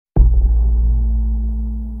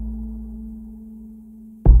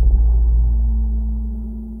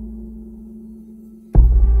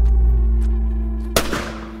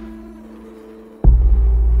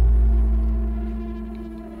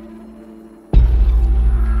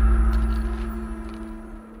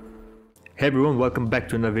Hey everyone, welcome back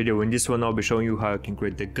to another video. In this one I'll be showing you how I can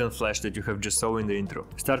create the gun flash that you have just saw in the intro.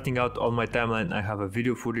 Starting out on my timeline, I have a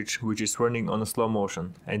video footage which is running on a slow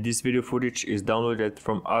motion, and this video footage is downloaded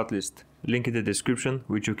from Artlist, link in the description,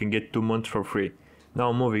 which you can get 2 months for free.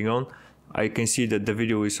 Now moving on, I can see that the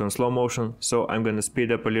video is on slow motion, so I'm gonna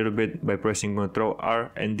speed up a little bit by pressing Ctrl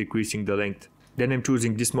R and decreasing the length. Then I'm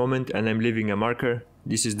choosing this moment and I'm leaving a marker.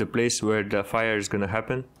 This is the place where the fire is gonna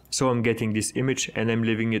happen. So I'm getting this image and I'm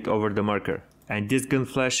leaving it over the marker. And this gun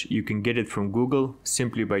flash, you can get it from Google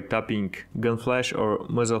simply by tapping gun flash or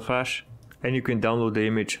muzzle flash, and you can download the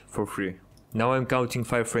image for free. Now I'm counting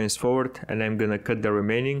 5 frames forward and I'm gonna cut the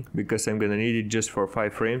remaining because I'm gonna need it just for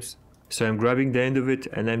 5 frames. So I'm grabbing the end of it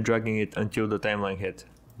and I'm dragging it until the timeline hit.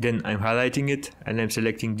 Then I'm highlighting it and I'm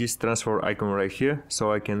selecting this transfer icon right here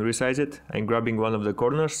so I can resize it. I'm grabbing one of the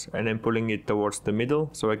corners and I'm pulling it towards the middle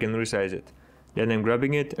so I can resize it. Then I'm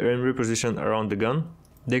grabbing it and reposition around the gun.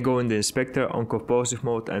 Then go in the inspector on compositive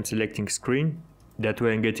mode, I'm selecting screen. That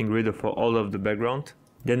way I'm getting rid of all of the background.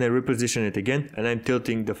 Then I reposition it again and I'm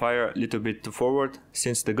tilting the fire a little bit to forward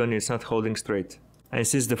since the gun is not holding straight. And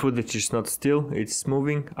since the footage is not still, it's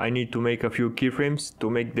moving, I need to make a few keyframes to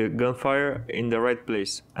make the gunfire in the right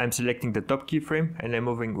place. I'm selecting the top keyframe and I'm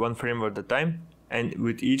moving 1 frame at a time. And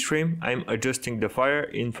with each frame, I'm adjusting the fire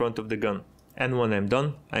in front of the gun. And when I'm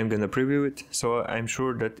done, I'm gonna preview it so I'm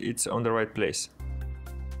sure that it's on the right place.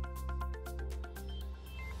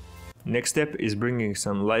 Next step is bringing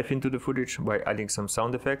some life into the footage by adding some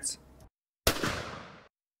sound effects.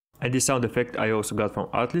 And this sound effect I also got from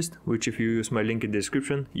Artlist, which if you use my link in the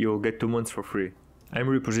description, you will get 2 months for free. I'm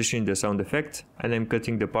repositioning the sound effect and I'm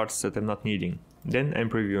cutting the parts that I'm not needing. Then I'm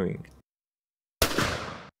previewing.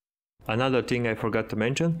 Another thing I forgot to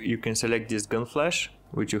mention, you can select this gun flash,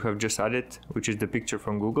 which you have just added, which is the picture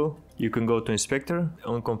from Google. You can go to inspector,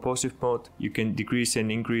 on compositive mode, you can decrease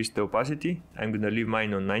and increase the opacity. I'm gonna leave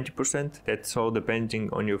mine on 90%, that's all depending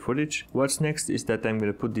on your footage. What's next is that I'm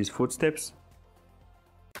gonna put these footsteps.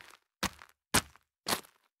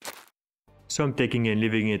 So I'm taking and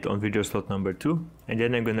leaving it on video slot number 2, and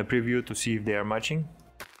then I'm gonna preview to see if they are matching.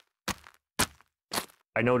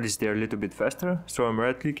 I noticed they're a little bit faster, so I'm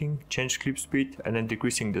right clicking, change clip speed, and then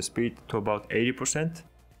decreasing the speed to about 80%.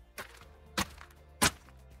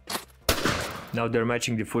 Now they're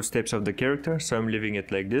matching the footsteps of the character, so I'm leaving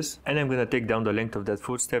it like this, and I'm gonna take down the length of that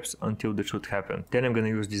footsteps until the shoot happen. Then I'm gonna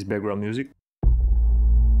use this background music,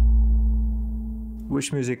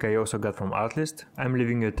 which music I also got from Artlist. I'm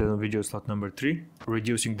leaving it on video slot number 3,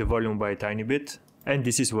 reducing the volume by a tiny bit, and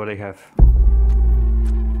this is what I have.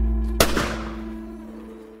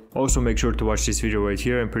 Also make sure to watch this video right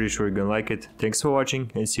here, I'm pretty sure you're gonna like it. Thanks for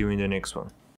watching and see you in the next one.